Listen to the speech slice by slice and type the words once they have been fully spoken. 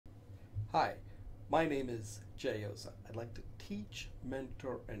Hi, my name is Jay Oza. I'd like to teach,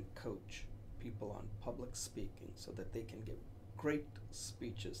 mentor, and coach people on public speaking so that they can give great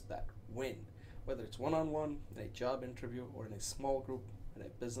speeches that win, whether it's one on one, in a job interview, or in a small group, in a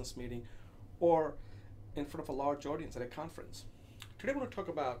business meeting, or in front of a large audience at a conference. Today, I want to talk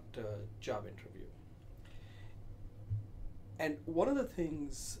about job interview. And one of the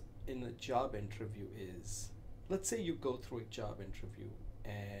things in a job interview is, let's say you go through a job interview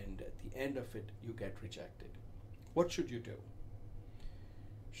and at the end of it you get rejected. What should you do?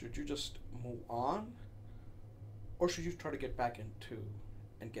 Should you just move on, or should you try to get back into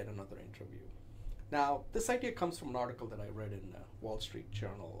and get another interview? Now, this idea comes from an article that I read in Wall Street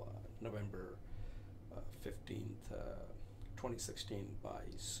Journal, November 15th, 2016, by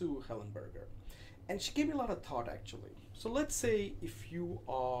Sue Hellenberger. And she gave me a lot of thought, actually. So let's say if you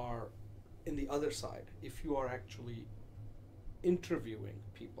are in the other side, if you are actually interviewing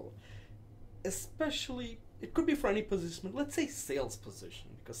people, especially, it could be for any position, let's say sales position,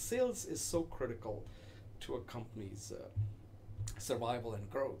 because sales is so critical to a company's survival and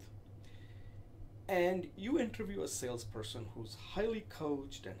growth. And you interview a salesperson who's highly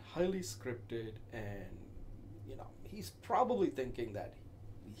coached and highly scripted, and he's probably thinking that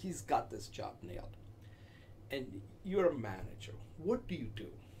he's got this job nailed. And you're a manager. What do you do?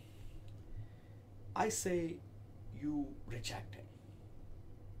 I say you reject him.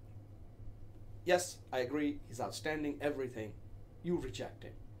 Yes, I agree, he's outstanding, everything. You reject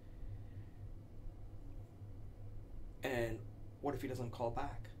him. And what if he doesn't call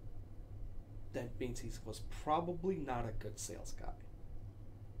back? That means he was probably not a good sales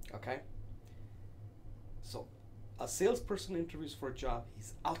guy. Okay? So, a salesperson interviews for a job,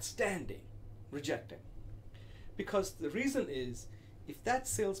 he's outstanding. Reject him. Because the reason is, if that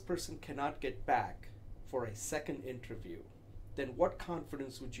salesperson cannot get back for a second interview, then what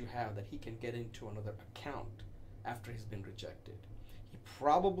confidence would you have that he can get into another account after he's been rejected? He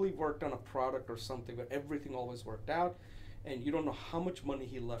probably worked on a product or something where everything always worked out, and you don't know how much money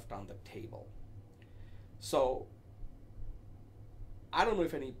he left on the table. So, I don't know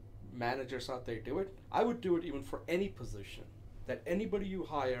if any managers out there do it. I would do it even for any position. That anybody you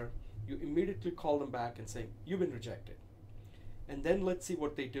hire, you immediately call them back and say, you've been rejected. And then let's see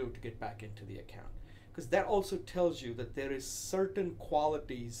what they do to get back into the account. Because that also tells you that there is certain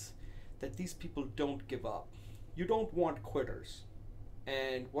qualities that these people don't give up. You don't want quitters.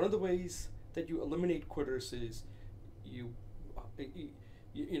 And one of the ways that you eliminate quitters is you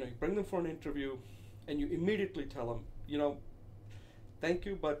bring them for an interview and you immediately tell them, thank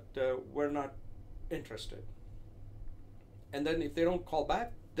you, but we're not interested. And then if they don't call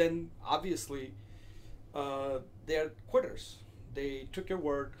back, then obviously they're quitters. They took your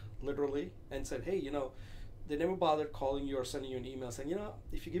word literally and said, hey, they never bothered calling you or sending you an email saying,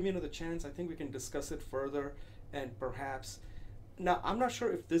 if you give me another chance, I think we can discuss it further and perhaps. Now, I'm not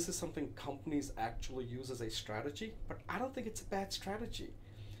sure if this is something companies actually use as a strategy, but I don't think it's a bad strategy,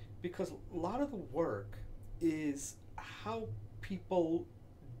 because a lot of the work is how people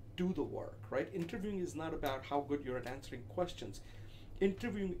do the work, right? Interviewing is not about how good you're at answering questions.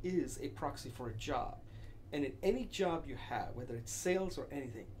 Interviewing is a proxy for a job. And in any job you have, whether it's sales or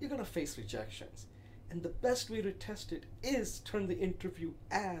anything, you're going to face rejections. And the best way to test it is turn the interview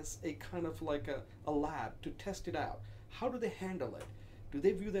as a kind of like a lab to test it out. How do they handle it? Do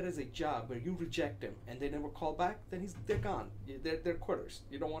they view that as a job where you reject them and they never call back? Then they're gone. They're quitters.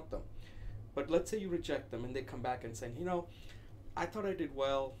 You don't want them. But let's say you reject them and they come back and say, I thought I did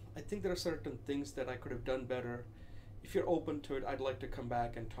well. I think there are certain things that I could have done better. If you're open to it, I'd like to come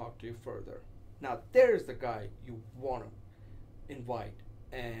back and talk to you further. Now, there's the guy you want to invite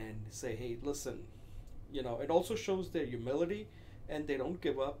and say, hey, listen, it also shows their humility and they don't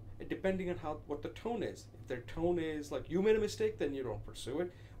give up, depending on what the tone is. If their tone is like, you made a mistake, then you don't pursue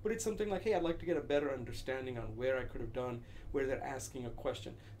it. But it's something like, hey, I'd like to get a better understanding on where I could have done, where they're asking a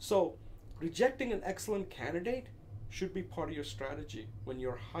question. So, rejecting an excellent candidate should be part of your strategy when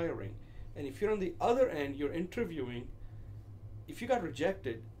you're hiring. And if you're on the other end, you're interviewing, if you got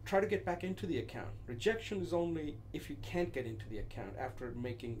rejected, try to get back into the account. Rejection is only if you can't get into the account after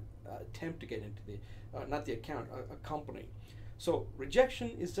making attempt to get into not the account, a company. So rejection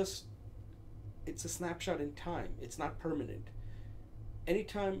is just, it's a snapshot in time. It's not permanent.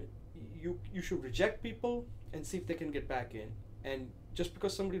 Anytime you should reject people and see if they can get back in. And just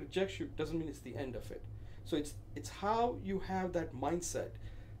because somebody rejects you doesn't mean it's the end of it. So it's how you have that mindset.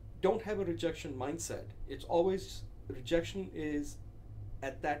 Don't have a rejection mindset. It's always, rejection is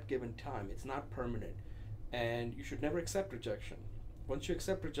at that given time. It's not permanent. And you should never accept rejection. Once you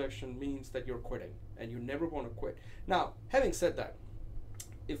accept rejection means that you're quitting, and you never want to quit. Now, having said that,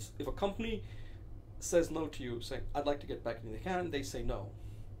 If a company says no to you, saying I'd like to get back in, they can. They say no.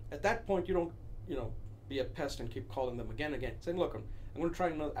 At that point, you don't, be a pest and keep calling them again, saying, look, I'm going to try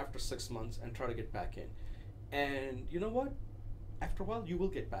another after 6 months and try to get back in. And you know what? After a while, you will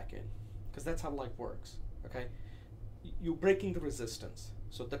get back in, because that's how life works. Okay, you're breaking the resistance.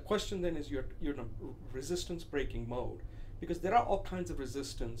 So the question then is, you're in a resistance breaking mode, because there are all kinds of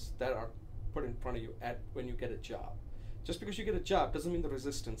resistance that are put in front of you when you get a job. Just because you get a job doesn't mean the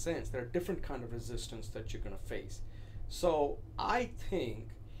resistance ends. There are different kind of resistance that you're going to face. So I think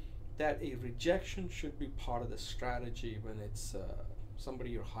that a rejection should be part of the strategy when it's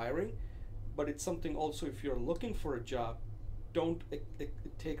somebody you're hiring, but it's something also, if you're looking for a job, don't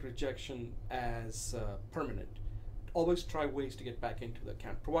take rejection as permanent. Always try ways to get back into the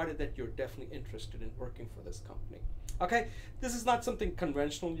account, provided that you're definitely interested in working for this company. Okay, this is not something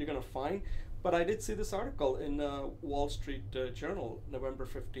conventional you're going to find, but I did see this article in Wall Street Journal, November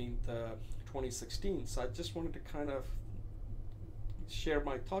 15th, 2016. So I just wanted to kind of share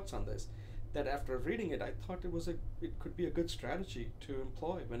my thoughts on this. That after reading it, I thought it could be a good strategy to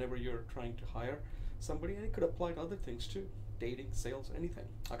employ whenever you're trying to hire somebody, and it could apply to other things too, dating, sales, anything.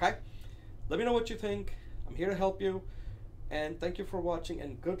 Okay, let me know what you think. I'm here to help you, and thank you for watching,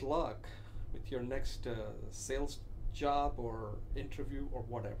 and good luck with your next sales job or interview or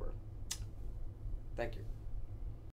whatever. Thank you.